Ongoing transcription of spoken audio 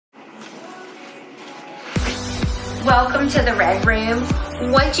welcome to the Red Room.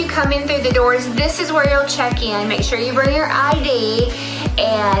 Once you come in through the doors, this is where you'll check in. Make sure you bring your ID,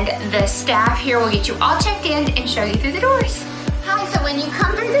 and the staff here will get you all checked in and show you through the doors. Hi, so when you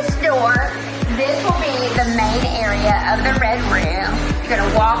come through this door, this will be the main area of the Red Room. You're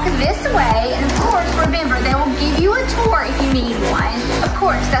gonna walk this way, and of course, remember, they will give you a tour if you need one. Of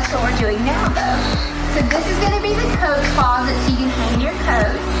course, that's what we're doing now though. So this is gonna be the coat closet so you can hang your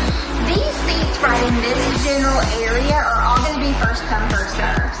coats. These seats right in this general area are all gonna be first come, first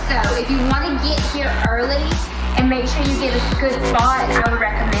serve. So if you wanna get here early and make sure you get a good spot, I would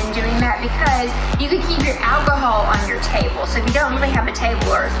recommend doing that because you can keep your alcohol on your table. So if you don't really have a table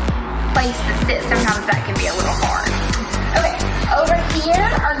or place to sit, sometimes that can be a little hard. Okay, over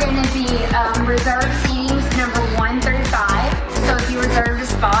here are gonna be reserved seatings number 1 through 5. So if you reserve a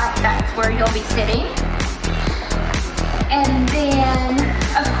spot, that's where you'll be sitting. And then,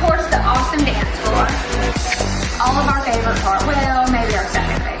 of course, the awesome dance floor. All of our favorite part. Well, maybe our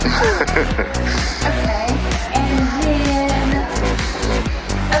second favorite. Okay, and then,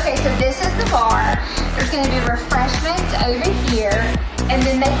 okay, so this is the bar. There's gonna be refreshments over here. And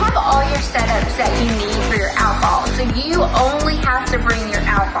then they have all your setups that you need for your alcohol. So you only have to bring your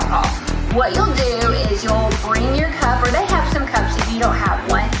alcohol. What you'll do is you'll bring your cup, or they have some cups if you don't have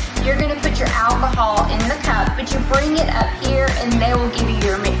one. You're gonna put your alcohol in the cup, but you bring it up here and they will give you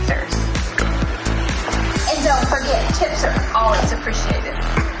your mixers. And don't forget, tips are always appreciated.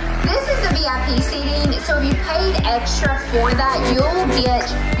 This is the VIP seating, so if you paid extra for that, you'll get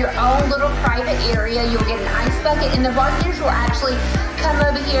your own little private area. You'll get an ice bucket, and the bartenders will actually come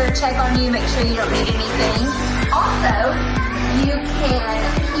over here, check on you, make sure you don't need anything. Also, you can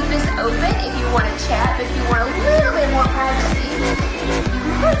keep this open if you want to chat, but if you want a little bit more privacy, you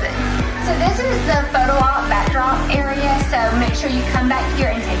can close it. So this is the photo op backdrop area, so make sure you come back here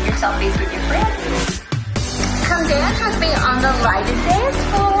and take your selfies with your friends. Come dance with me on the lighted dance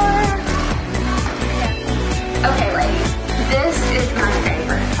floor. Okay, ladies, this is my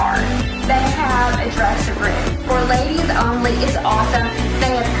favorite part. They have a dressing room for ladies only. It's awesome.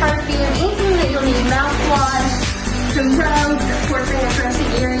 They have perfume, anything that you'll need, mouthwash, some robes. Of course, they have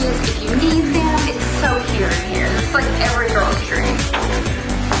dressing areas if you need them. It's so cute in here. It's like every girl's dream.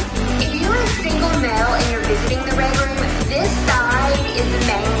 If you're a single male and you're visiting the Red Room, this side is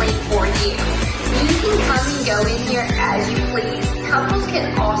mainly for you. You can come and go in here as you please. Couples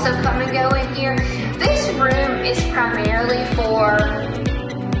can also come and go in here. This room is primarily for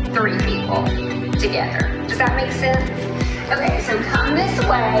 3 people together. Does that make sense? Okay, so come this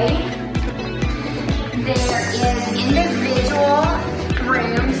way. There is individual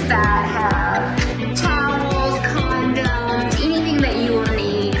rooms that have towels, condoms, anything that you will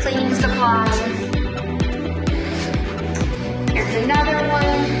need, cleaning supplies. Here's another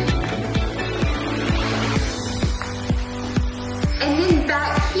one. And then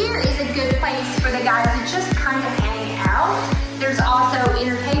back here is a good place for the guys to just kind of hang out. There's also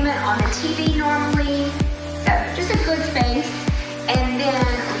entertainment on the TV normally, so just a good space. And then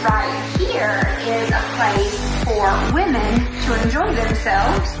right here is a place for women to enjoy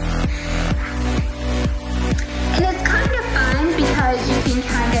themselves. And it's kind of fun because you can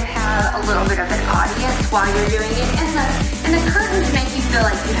kind of have a little bit of an audience while you're doing it, and the curtains make you feel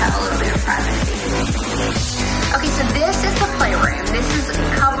like you have a little bit of privacy. Okay, so this is the playroom. This is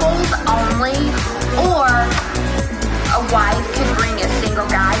couples only, or a wife could bring a single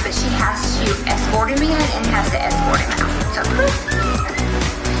guy, but she has to escort him in and has to escort him out. So,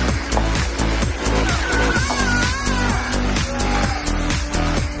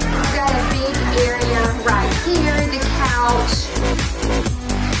 we've got a big area right here, the couch.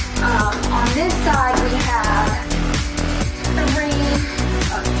 On this side we have 3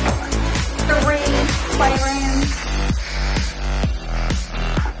 playrooms.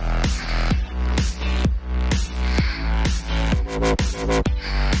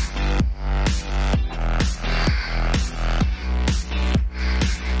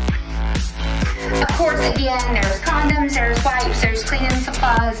 Of course, again, there's condoms, there's wipes, there's cleaning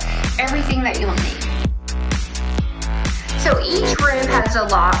supplies, everything that you'll need. So each room has a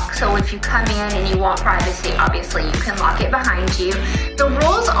lock, so if you come in and you want privacy, obviously you can lock it behind you. The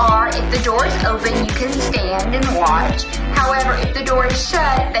rules are, if the door is open, you can stand and watch. However, if the door is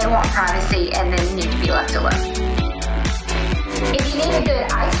shut, they want privacy and then need to be left alone. If you need a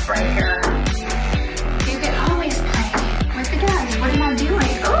good icebreaker, you can always play with the guys. What am I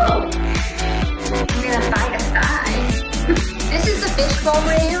doing? Oh, I'm gonna bite a thigh. This is the fishbowl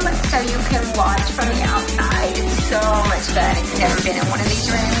room, so you can watch from the outside. It's so much fun if you've never been in one of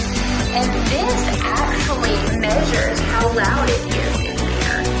these rooms. And this actually measures how loud it is in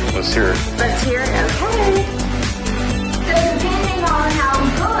here. Let's hear it. Let's hear it, okay.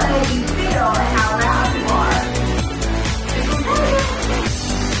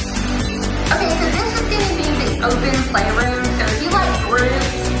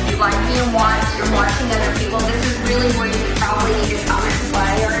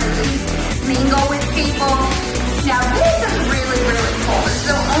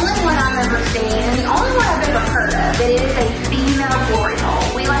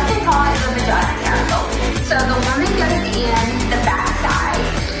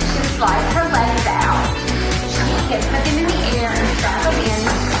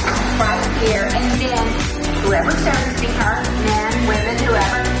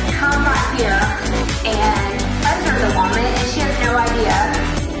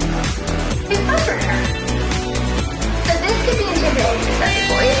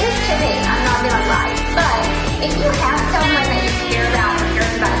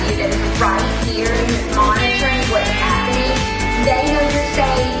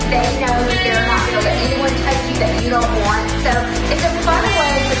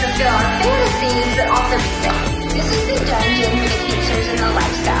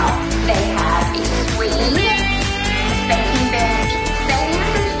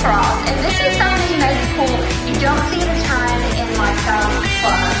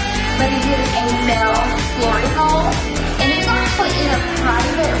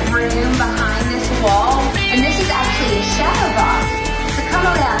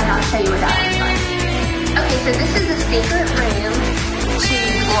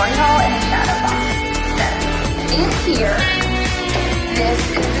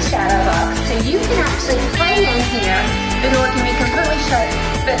 you can actually play in here. The door can be completely shut,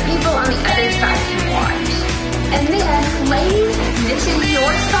 but people on the other side can watch. And then, ladies, this is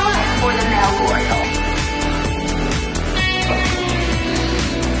your spot for the memorial.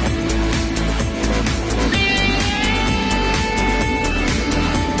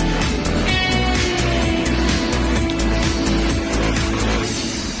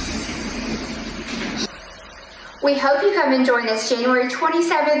 We hope you come and join us January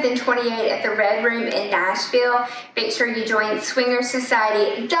 27th and 28th at the Red Room in Nashville. Make sure you join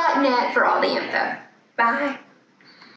swingersociety.net for all the info. Bye.